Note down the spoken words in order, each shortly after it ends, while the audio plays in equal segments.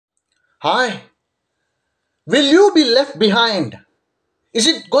Hi. Will you be left behind? Is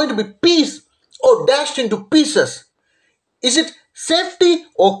it going to be peace or dashed into pieces? Is it safety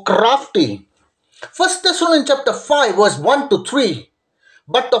or crafty? First Thessalonians chapter 5 verse 1 to 3.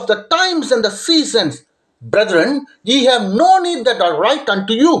 But of the times and the seasons, brethren, ye have no need that I write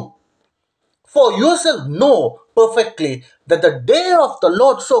unto you. For yourself know perfectly that the day of the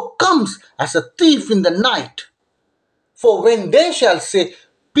Lord so comes as a thief in the night. For when they shall say,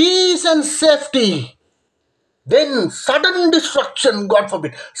 peace and safety, then sudden destruction, God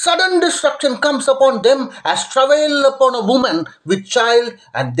forbid, sudden destruction comes upon them as travail upon a woman with child,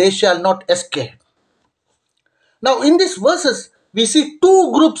 and they shall not escape. Now, in these verses, we see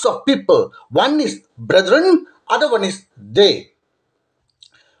two groups of people. One is brethren, other one is they.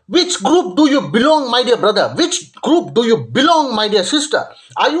 Which group do you belong, my dear brother? Which group do you belong, my dear sister?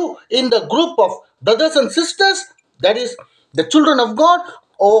 Are you in the group of brothers and sisters, that is, the children of God,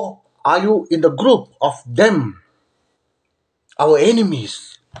 or are you in the group of them, our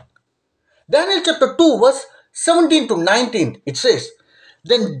enemies? Daniel chapter 2 verse 17 to 19, it says,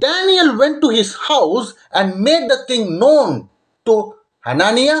 Then Daniel went to his house and made the thing known to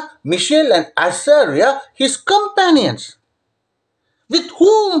Hananiah, Mishael, and Azariah, his companions. With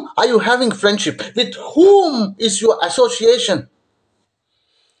whom are you having friendship? With whom is your association?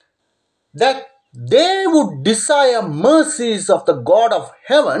 That they would desire mercies of the God of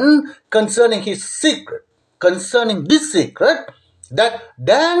heaven concerning his secret, concerning this secret, that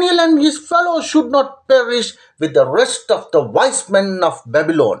Daniel and his fellows should not perish with the rest of the wise men of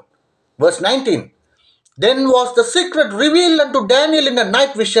Babylon. Verse 19. Then was the secret revealed unto Daniel in a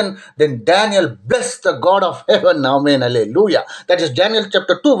night vision. Then Daniel blessed the God of heaven. Amen. Hallelujah. That is Daniel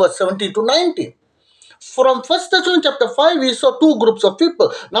chapter 2 verse 17 to 19. From 1 Thessalonians chapter 5, we saw two groups of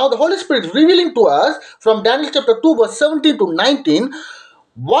people. Now the Holy Spirit is revealing to us from Daniel chapter 2 verse 17 to 19,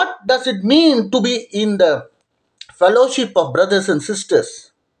 what does it mean to be in the fellowship of brothers and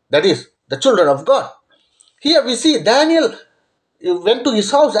sisters? That is, the children of God. Here we see Daniel went to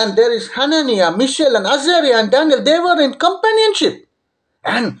his house, and there is Hananiah, Mishael, and Azariah, and Daniel. They were in companionship,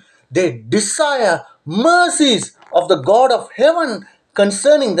 and they desire mercies of the God of heaven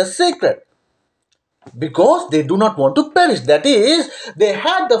concerning the secret, because they do not want to perish. That is, they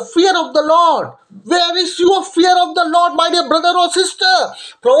had the fear of the Lord. Where is your fear of the Lord, my dear brother or sister?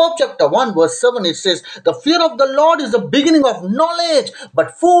 Proverbs chapter 1 verse 7, it says, The fear of the Lord is the beginning of knowledge,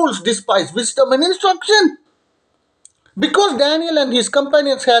 but fools despise wisdom and instruction. Because Daniel and his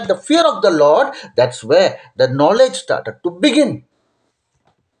companions had the fear of the Lord, that's where the knowledge started to begin.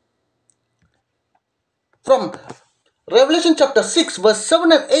 From Revelation chapter 6 verse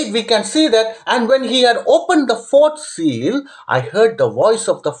 7 and 8, we can see that, And when he had opened the fourth seal, I heard the voice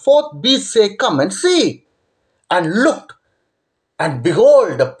of the fourth beast say, Come and see. And looked, and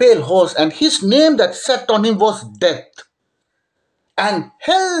behold, a pale horse, and his name that sat on him was Death. And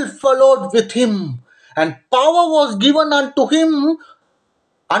hell followed with him, and power was given unto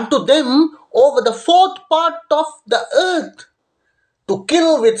them over the fourth part of the earth, to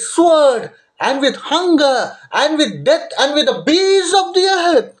kill with sword, and with hunger, and with death, and with the beasts of the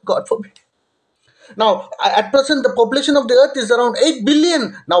earth. God forbid. Now, at present, the population of the earth is around 8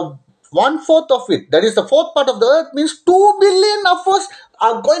 billion. Now, 1/4 of it, that is the fourth part of the earth, means 2 billion of us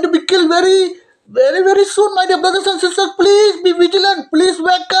are going to be killed very, very, very soon. My dear brothers and sisters, please be vigilant. Please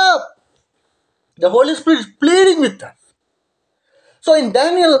wake up. The Holy Spirit is pleading with us. So in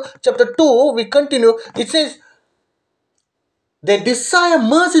Daniel chapter 2, we continue. It says, they desire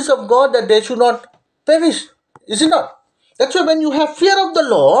mercies of God that they should not perish. Is it not? That's why when you have fear of the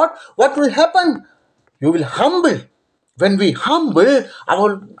Lord, what will happen? You will humble. When we humble,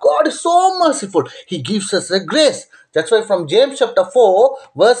 our God is so merciful. He gives us a grace. That's why from James chapter 4,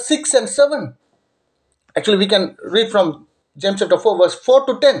 verse 6 and 7. Actually, we can read from James chapter 4, verse 4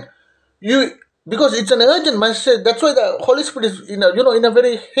 to 10. Because it's an urgent message. That's why the Holy Spirit is in a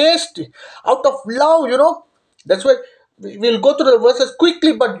very hasty, out of love, That's why we'll go to the verses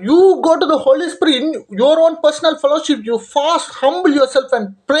quickly, but you go to the Holy Spirit in your own personal fellowship. You fast, humble yourself,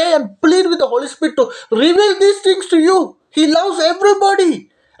 and pray and plead with the Holy Spirit to reveal these things to you. He loves everybody.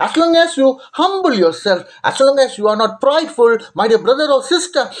 As long as you humble yourself, as long as you are not prideful, my dear brother or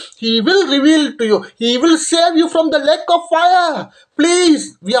sister, He will reveal to you. He will save you from the lake of fire.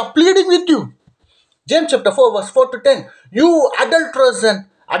 Please, we are pleading with you. James chapter 4 verse 4 to 10. You adulterers and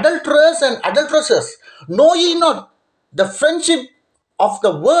adulteresses, know ye not the friendship of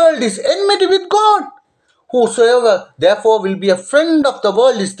the world is enmity with God? Whosoever therefore will be a friend of the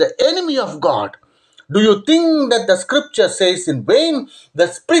world is the enemy of God. Do you think that the scripture says in vain, the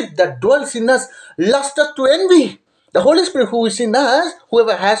spirit that dwells in us lusteth to envy? The Holy Spirit who is in us,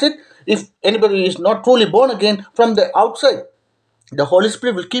 whoever has it, if anybody is not truly born again from the outside, the Holy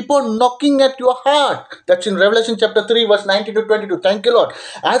Spirit will keep on knocking at your heart. That's in Revelation chapter 3, verse 19 to 22. Thank you, Lord.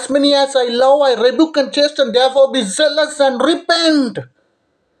 As many as I love, I rebuke and chasten, therefore be zealous and repent.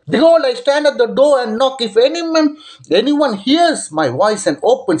 Behold, I stand at the door and knock. If anyone hears my voice and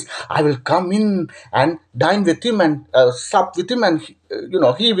opens, I will come in and dine with him and sup with him, and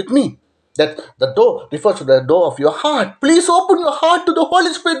he with me. That the door refers to the door of your heart. Please open your heart to the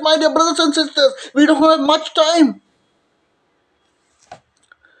Holy Spirit, my dear brothers and sisters. We don't have much time.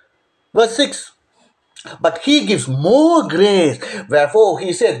 Verse 6. But he gives more grace. Wherefore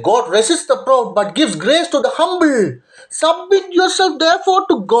he said, God resists the proud, but gives grace to the humble. Submit yourself therefore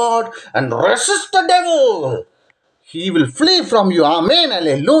to God, and resist the devil. He will flee from you. Amen.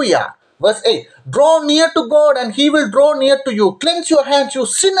 Hallelujah. Verse 8. Draw near to God, and he will draw near to you. Cleanse your hands, you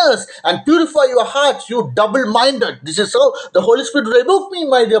sinners, and purify your hearts, you double-minded. This is how the Holy Spirit rebuked me,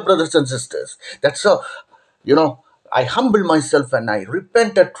 my dear brothers and sisters. That's how, I humbled myself and I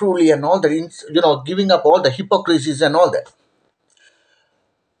repented truly, and all that, giving up all the hypocrisies and all that.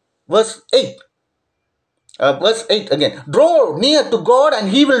 Verse 8. Verse 8 again. Draw near to God, and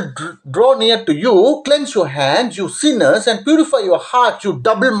he will draw near to you. Cleanse your hands, you sinners, and purify your hearts, you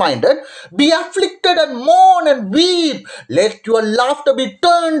double-minded. Be afflicted and mourn and weep. Let your laughter be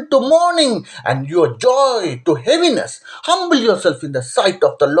turned to mourning, and your joy to heaviness. Humble yourself in the sight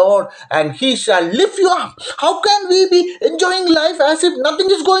of the Lord, and he shall lift you up. How can we be enjoying life as if nothing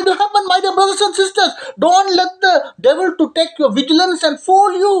is going to happen, my dear brothers and sisters? Don't let the devil to take your vigilance and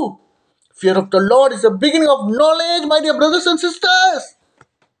fool you. Fear of the Lord is the beginning of knowledge, my dear brothers and sisters.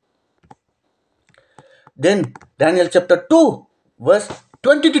 Then Daniel chapter 2, verse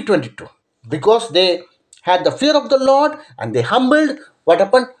 20 to 22. Because they had the fear of the Lord and they humbled, what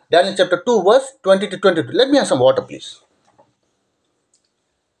happened? Daniel chapter 2, verse 20 to 22. Let me have some water, please.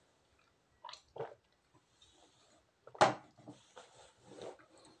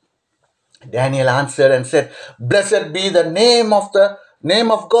 Daniel answered and said, Blessed be the name of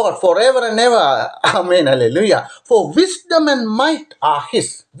God forever and ever. Amen. Hallelujah. For wisdom and might are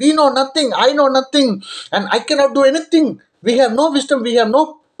his. We know nothing. I know nothing. And I cannot do anything. We have no wisdom. We have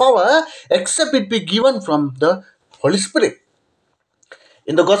no power except it be given from the Holy Spirit.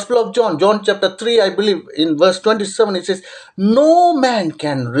 In the Gospel of John chapter 3, I believe, in verse 27, it says, No man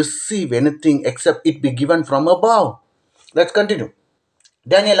can receive anything except it be given from above. Let's continue.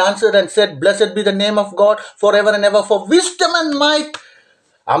 Daniel answered and said, Blessed be the name of God forever and ever, for wisdom and might,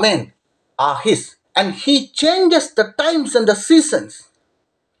 amen, are his. And he changes the times and the seasons.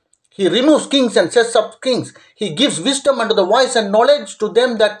 He removes kings and sets up kings. He gives wisdom unto the wise and knowledge to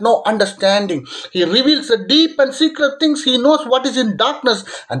them that know understanding. He reveals the deep and secret things. He knows what is in darkness,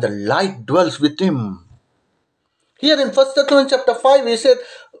 and the light dwells with him. Here in 1 Thessalonians chapter 5, he said,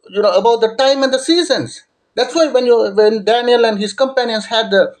 about the time and the seasons. That's why when Daniel and his companions had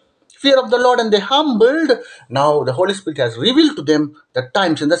the fear of the Lord and they humbled, now the Holy Spirit has revealed to them the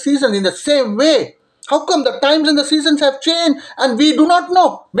times and the seasons in the same way. How come the times and the seasons have changed and we do not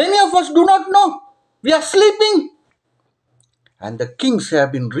know? Many of us do not know. We are sleeping. And the kings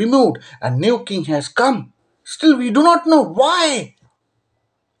have been removed and new king has come. Still we do not know why.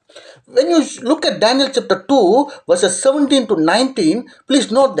 When you look at Daniel chapter 2, verses 17 to 19,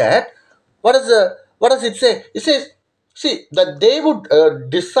 please note that, what does it say? It says, see, that they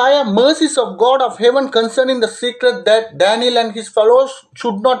would desire mercies of God of heaven concerning the secret that Daniel and his fellows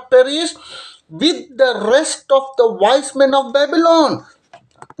should not perish with the rest of the wise men of Babylon.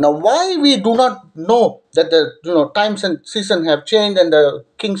 Now, why we do not know that the times and season have changed and the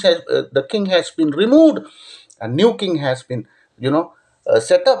king has been removed, a new king has been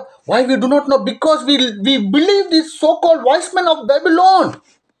set up? Why we do not know? Because we believe these so-called wise men of Babylon.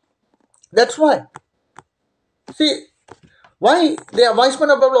 That's why. See, why they are wise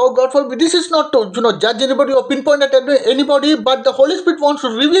men of Babylon? Oh God forbid. This is not to judge anybody or pinpoint at anybody, but the Holy Spirit wants to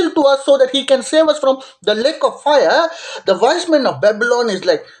reveal to us so that He can save us from the lake of fire. The wise men of Babylon is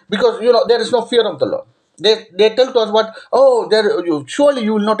like, because there is no fear of the Lord. They tell to us what? Surely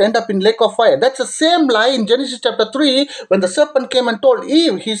you will not end up in lake of fire. That's the same lie in Genesis chapter 3 when the serpent came and told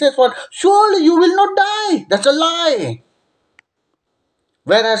Eve. He says what? Surely you will not die. That's a lie.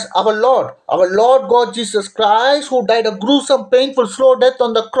 Whereas our Lord God Jesus Christ, who died a gruesome, painful, slow death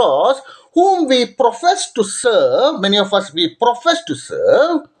on the cross, whom we profess to serve, many of us we profess to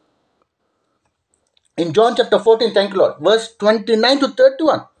serve, in John chapter 14, thank you Lord, verse 29 to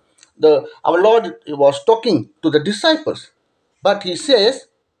 31, our Lord was talking to the disciples, but He says,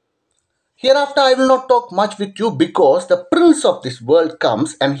 Hereafter I will not talk much with you, because the prince of this world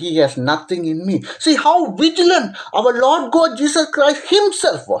comes and he has nothing in me. See how vigilant our Lord God Jesus Christ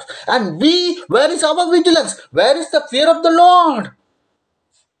himself was. And we, where is our vigilance? Where is the fear of the Lord?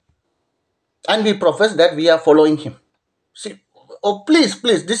 And we profess that we are following him. See, oh please,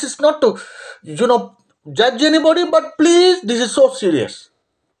 please, this is not to, judge anybody, but please, this is so serious.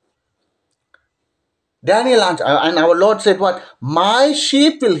 Daniel answered, and our Lord said what? My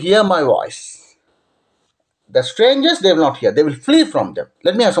sheep will hear my voice. The strangers, they will not hear. They will flee from them.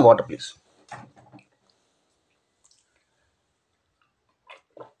 Let me have some water, please.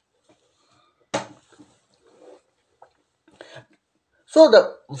 So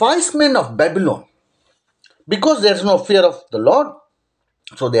the wise men of Babylon, because there is no fear of the Lord,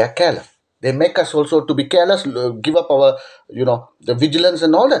 so they are careless. They make us also to be careless, give up our, the vigilance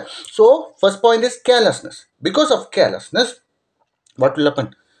and all that. So first point is carelessness. Because of carelessness, what will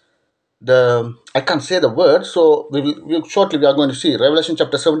happen? I can't say the word, so shortly we are going to see Revelation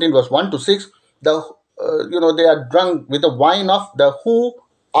chapter 17 verse 1 to 6. They are drunk with the wine of the who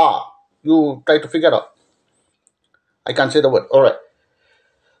are. You try to figure out. I can't say the word. All right.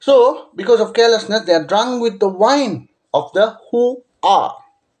 So because of carelessness, they are drunk with the wine of the who are.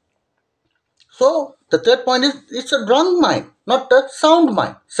 So the third point is it's a drunk mind, not a sound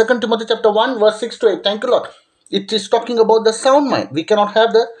mind. 2 Timothy chapter 1 verse 6 to 8. Thank you, Lord. It is talking about the sound mind. We cannot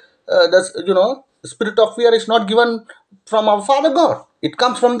have the spirit of fear is not given from our Father God. It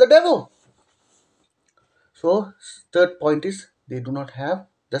comes from the devil. So third point is they do not have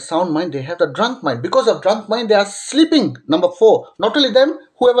the sound mind, they have the drunk mind. Because of drunk mind, they are sleeping. Number 4. Not only them,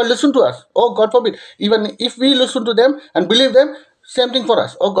 whoever listen to us. Oh, God forbid. Even if we listen to them and believe them, same thing for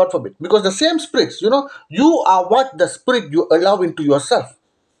us. Oh, God forbid. Because the same spirits, you are what the spirit you allow into yourself.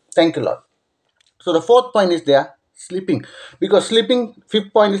 Thank you, Lord. So the fourth point is they are sleeping. Because sleeping,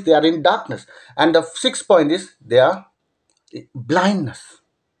 fifth point is they are in darkness. And the sixth point is they are blindness.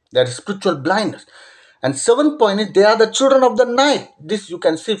 That is spiritual blindness. And seventh point is they are the children of the night. This you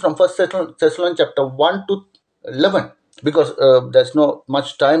can see from 1 Thessalonians chapter 1 to 11. Because there's no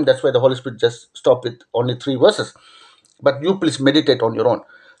much time. That's why the Holy Spirit just stopped with only 3 verses. But you please meditate on your own.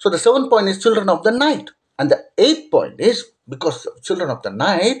 So the seventh point is children of the night. And the eighth point is because children of the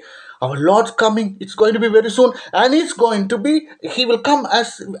night, our Lord's coming. It's going to be very soon. And he will come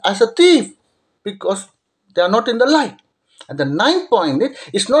as a thief. Because they are not in the light. And the ninth point is,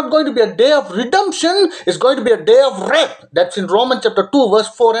 it's not going to be a day of redemption, it's going to be a day of wrath. That's in Romans chapter 2, verse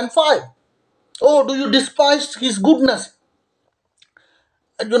 4 and 5. Oh, do you despise his goodness?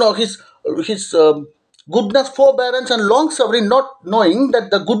 His goodness, forbearance, and long suffering, not knowing that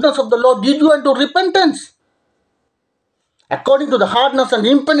the goodness of the Lord lead you unto repentance. According to the hardness and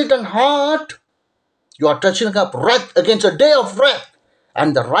impenitent heart, you are touching up wrath against a day of wrath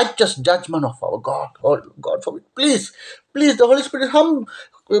and the righteous judgment of our God. Oh, God forbid. Please, the Holy Spirit is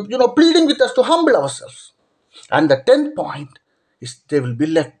pleading with us to humble ourselves. And the 10th point is they will be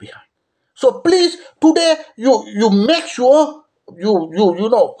left behind. So please, today you make sure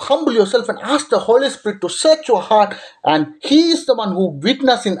you humble yourself and ask the Holy Spirit to search your heart, and He is the one who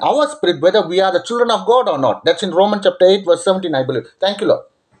witnesses in our spirit whether we are the children of God or not. That's in Romans chapter 8 verse 17, I believe. Thank you, Lord.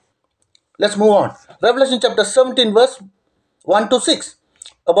 Let's move on. Revelation chapter 17 verse 1 to 6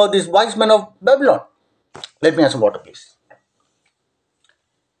 about these wise men of Babylon. Let me have some water, please.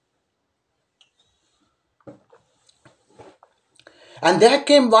 And there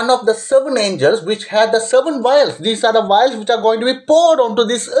came one of the 7 angels which had the 7 vials. These are the vials which are going to be poured onto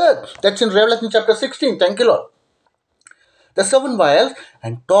this earth. That's in Revelation chapter 16. Thank you, Lord. The 7 vials,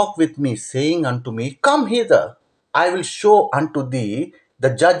 and talked with me, saying unto me, Come hither, I will show unto thee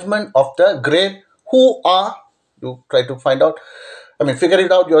the judgment of the great who are. You try to find out. Figure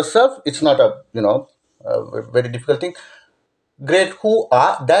it out yourself. It's not a very difficult thing. Great who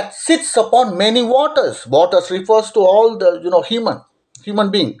are that sits upon many waters. Waters refers to all the human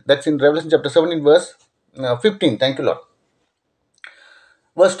being. That's in Revelation chapter 17 verse 15. Thank you, Lord.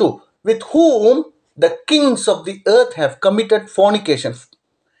 Verse 2. With whom the kings of the earth have committed fornication,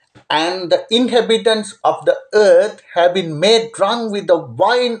 and the inhabitants of the earth have been made drunk with the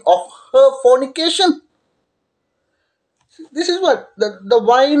wine of her fornication. This is what the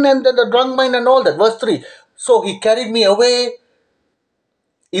wine and the drunk mind and all that. Verse 3. So he carried me away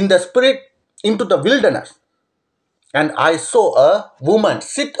in the spirit into the wilderness, and I saw a woman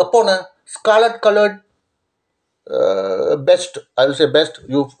sit upon a scarlet colored best. I will say best.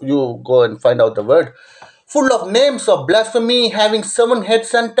 You go and find out the word. Full of names of blasphemy, having 7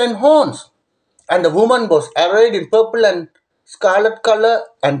 heads and 10 horns. And the woman was arrayed in purple and scarlet color,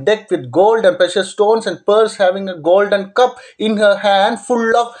 and decked with gold and precious stones and pearls, having a golden cup in her hand,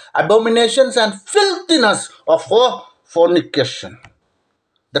 full of abominations and filthiness of her fornication.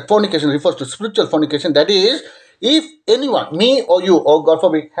 That fornication refers to spiritual fornication. That is, if anyone, me or you, or God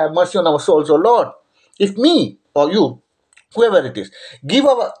forbid, have mercy on our souls, O Lord, if me or you, whoever it is, give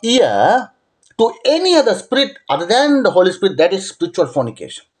our ear to any other spirit other than the Holy Spirit, that is spiritual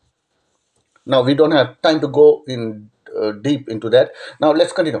fornication. Now, we don't have time to go in deep into that. Now,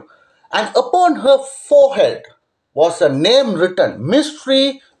 let's continue. And upon her forehead was a name written,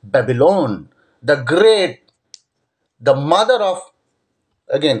 Mystery Babylon, the Great, the mother of,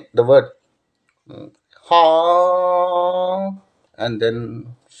 again, the word ha, and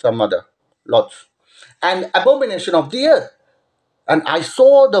then some other, lots, and abomination of the earth. And I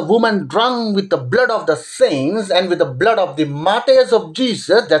saw the woman drunk with the blood of the saints and with the blood of the martyrs of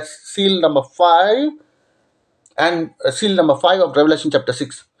Jesus. That's seal number 5, and seal number 5 of Revelation chapter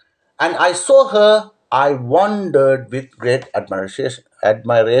 6. And I saw her, I wondered with great admiration.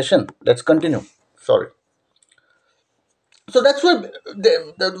 Let's continue. Sorry. So that's why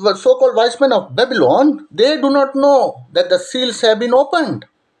the so-called wise men of Babylon, they do not know that the seals have been opened.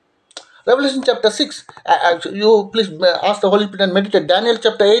 Revelation chapter 6. You please ask the Holy Spirit and meditate. Daniel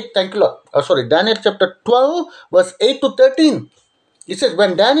chapter 8. Thank you, Lord. Daniel chapter 12, verse 8 to 13. It says,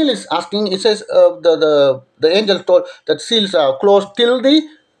 when Daniel is asking, it says, the angel told that seals are closed till the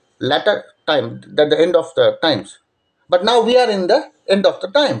latter time, at the end of the times. But now we are in the end of the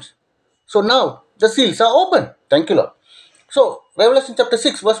times. So now the seals are open. Thank you, Lord. So, Revelation chapter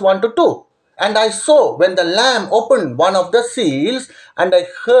 6, verse 1 to 2. And I saw when the Lamb opened one of the seals, and I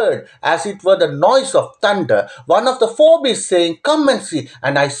heard as it were the noise of thunder, one of the four beasts saying, Come and see.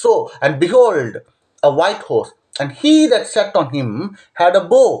 And I saw, and behold, a white horse, and he that sat on him had a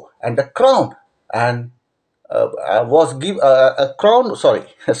bow and a crown, and was give a crown. Sorry,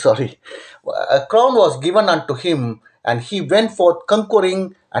 a crown was given unto him, and he went forth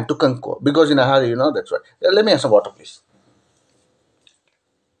conquering and to conquer. Because in a hurry, that's right. Let me have some water, please.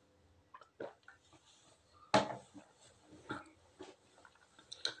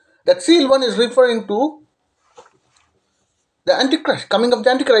 That seal 1 is referring to the Antichrist, coming of the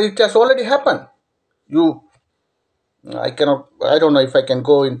Antichrist. It has already happened. I don't know if I can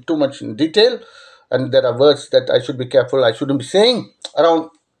go in too much in detail, and there are words that I should be careful, I shouldn't be saying. Around,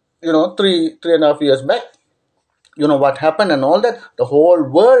 3.5 years back, what happened and all that, the whole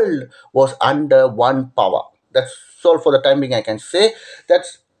world was under one power. That's all for the time being I can say.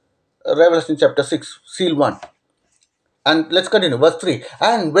 That's Revelation chapter 6, seal 1. And let's continue, verse 3.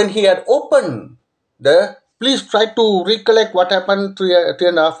 And when he had opened please try to recollect what happened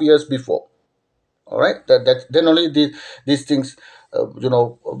 3.5 years before. All right, then only these things,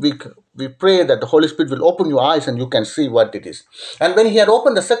 we pray that the Holy Spirit will open your eyes and you can see what it is. And when he had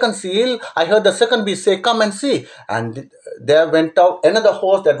opened the second seal, I heard the second beast say, Come and see. And there went out another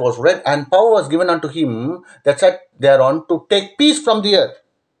horse that was red, and power was given unto him that sat thereon to take peace from the earth.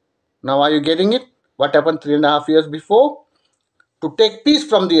 Now, are you getting it? What happened 3.5 years before? To take peace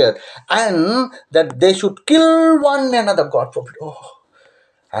from the earth, and that they should kill one another, God forbid.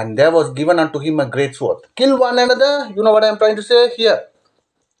 And there was given unto him a great sword. Kill one another, you know what I am trying to say here?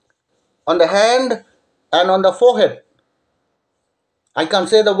 On the hand and on the forehead. I can't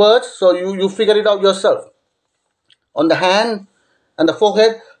say the words, so you figure it out yourself. On the hand and the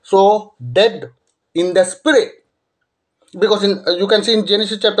forehead, so dead in the spirit. Because you can see in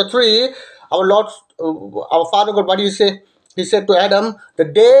Genesis chapter 3, our Lord, our Father God, what did he say? He said to Adam, the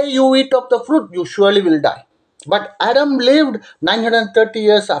day you eat of the fruit, you surely will die. But Adam lived 930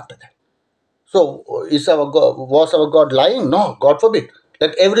 years after that. So, was our God lying? No, God forbid.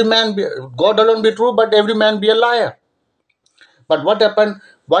 Let every man be, God alone be true, but every man be a liar. But what happened?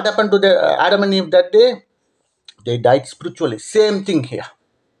 What happened to the Adam and Eve that day? They died spiritually. Same thing here.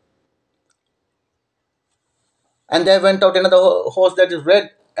 And there went out another horse that is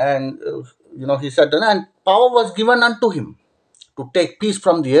red, and he said, and power was given unto him to take peace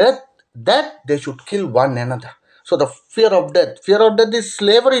from the earth, that they should kill one another. So the fear of death is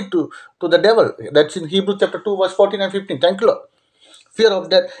slavery to the devil. That's in Hebrews chapter 2, verse 14 and 15. Thank you, Lord. Fear of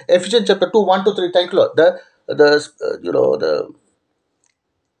death. Ephesians chapter 2, 1 to 3. Thank you, Lord.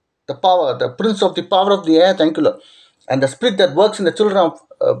 The power, the prince of the power of the air. Thank you, Lord. And the spirit that works in the children of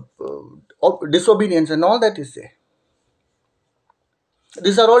disobedience, and all that is there.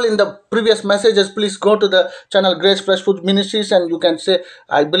 These are all in the previous messages. Please go to the channel Grace Fresh Food Ministries, and you can say,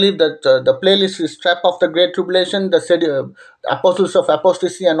 I believe that the playlist is Trap of the Great Tribulation, the Apostles of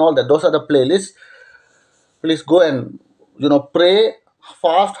Apostasy, and all that. Those are the playlists. Please go and, pray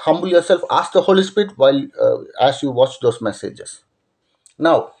fast, humble yourself, ask the Holy Spirit while as you watch those messages.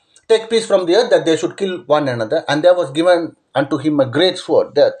 Now, take peace from the earth that they should kill one another, and there was given unto him a great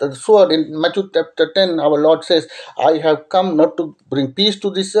sword. The sword in Matthew chapter 10, our Lord says, I have come not to bring peace to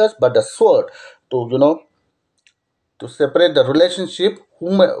this earth, but a sword to, to separate the relationship.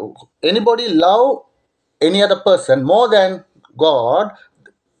 Anybody love any other person more than God,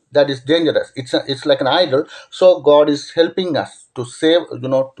 that is dangerous. It's like an idol. So God is helping us to save,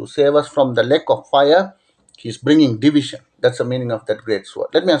 to save us from the lake of fire. He's bringing division. That's the meaning of that great sword.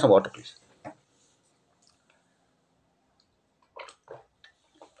 Let me have some water, please.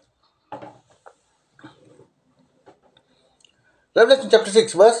 Revelation chapter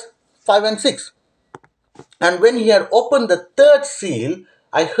 6, verse 5 and 6. And when he had opened the third seal,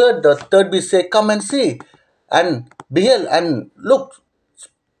 I heard the third beast say, come and see. And beheld and looked,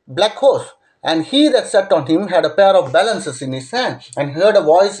 black horse. And he that sat on him had a pair of balances in his hand, and heard a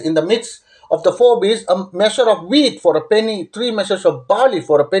voice in the midst of the four beasts, a measure of wheat for a penny, 3 measures of barley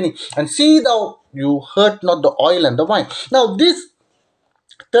for a penny, and see thou you hurt not the oil and the wine. Now this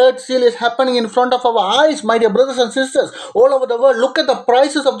third seal is happening in front of our eyes, my dear brothers and sisters, all over the world. Look at the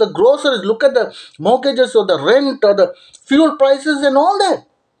prices of the groceries, look at the mortgages or the rent or the fuel prices and all that.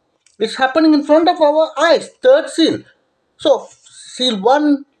 It's happening in front of our eyes. Third seal. So, seal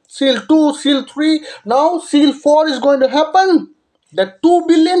 1, seal 2, seal 3. Now, seal 4 is going to happen. The 2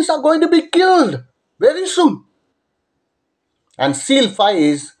 billions are going to be killed very soon. And seal 5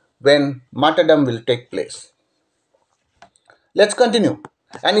 is when martyrdom will take place. Let's continue.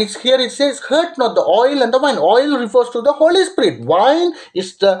 And it's here it says, hurt not the oil and the wine. Oil refers to the Holy Spirit. Wine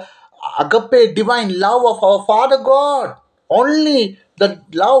is the agape divine love of our Father God. Only the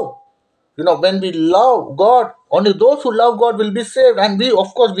love. When we love God, only those who love God will be saved. And we,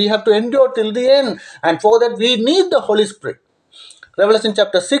 of course, we have to endure till the end. And for that, we need the Holy Spirit. Revelation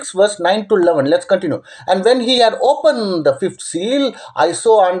chapter 6, verse 9 to 11. Let's continue. And when he had opened the fifth seal, I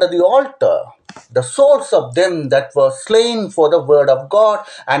saw under the altar the souls of them that were slain for the word of God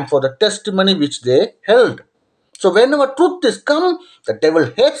and for the testimony which they held. So whenever truth is come, the devil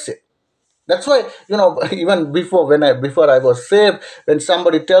hates it. That's why, even before I was saved, when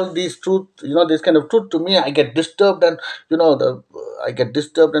somebody tells these truth, this kind of truth to me, I get disturbed, and I get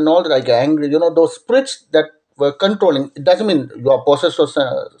disturbed and all that. I get angry. Those spirits that were controlling. It doesn't mean you are possessed or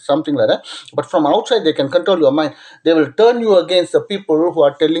something like that. But from outside, they can control your mind. They will turn you against the people who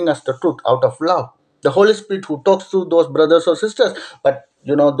are telling us the truth out of love. The Holy Spirit who talks to those brothers or sisters, but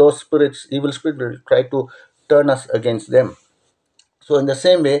those spirits, evil spirits, will try to turn us against them. So in the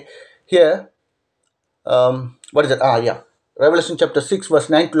same way, here, what is it? Yeah. Revelation chapter 6, verse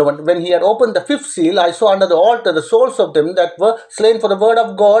 9 to 11. When he had opened the fifth seal, I saw under the altar the souls of them that were slain for the word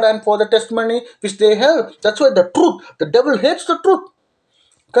of God and for the testimony which they held. That's why the truth, the devil hates the truth.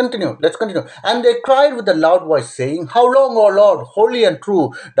 Continue. Let's continue. And they cried with a loud voice, saying, how long, O Lord, holy and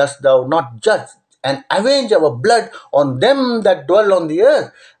true, dost thou not judge and avenge our blood on them that dwell on the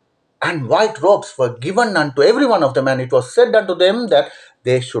earth? And white robes were given unto every one of them, and it was said unto them that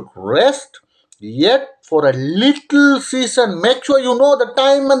they should rest yet for a little season. Make sure you know the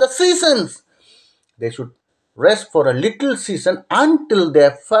time and the seasons. They should rest for a little season until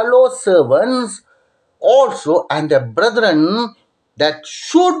their fellow servants also and their brethren that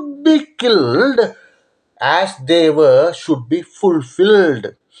should be killed as they were should be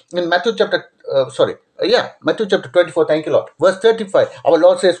fulfilled. In Matthew chapter, Matthew chapter 24, thank you Lord. Verse 35, our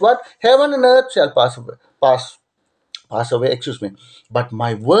Lord says what? Heaven and earth shall pass away, but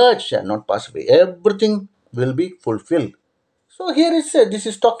my word shall not pass away. Everything will be fulfilled. So here it said, this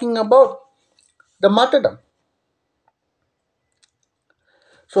is talking about the martyrdom.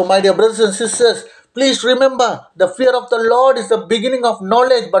 So my dear brothers and sisters, please remember, the fear of the Lord is the beginning of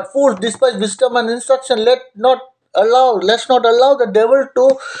knowledge, but fools despise wisdom and instruction. Let's not allow the devil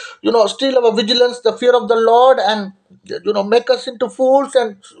to, steal our vigilance, the fear of the Lord, and, make us into fools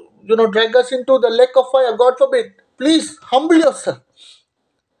and, drag us into the lake of fire. God forbid. Please humble yourself.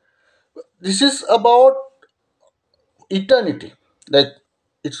 This is about eternity. Like,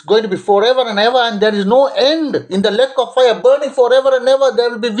 it's going to be forever and ever, and there is no end. In the lake of fire, burning forever and ever,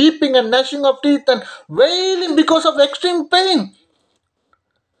 there will be weeping and gnashing of teeth and wailing because of extreme pain.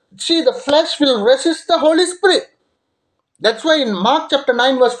 See, the flesh will resist the Holy Spirit. That's why in Mark chapter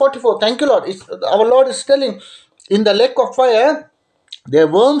 9, verse 44, thank you, Lord, our Lord is telling, in the lake of fire, their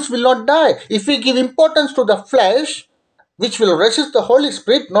worms will not die. If we give importance to the flesh, which will resist the Holy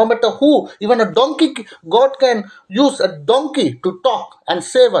Spirit, no matter who, even a donkey, God can use a donkey to talk and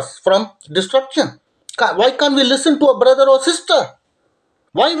save us from destruction. Why can't we listen to a brother or sister?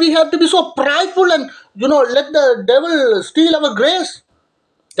 Why we have to be so prideful and, let the devil steal our grace?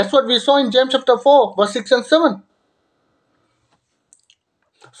 That's what we saw in James chapter 4, verse 6 and 7.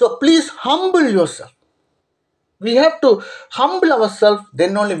 So please humble yourself. We have to humble ourselves,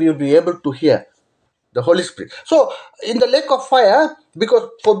 then only we will be able to hear the Holy Spirit. So, in the lake of fire, because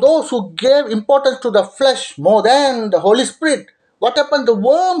for those who gave importance to the flesh more than the Holy Spirit, what happened? The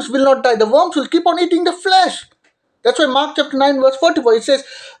worms will not die. The worms will keep on eating the flesh. That's why Mark chapter 9, verse 44, it says,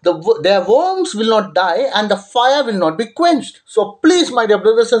 their worms will not die and the fire will not be quenched. So, please, my dear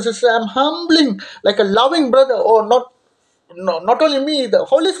brothers and sisters, I'm humbling like a loving brother, or not. No, not only me, the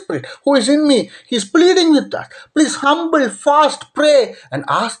Holy Spirit who is in me, He's pleading with us. Please humble, fast, pray, and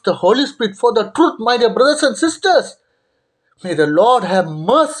ask the Holy Spirit for the truth, my dear brothers and sisters. May the Lord have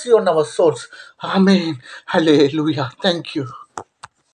mercy on our souls. Amen. Hallelujah. Thank you.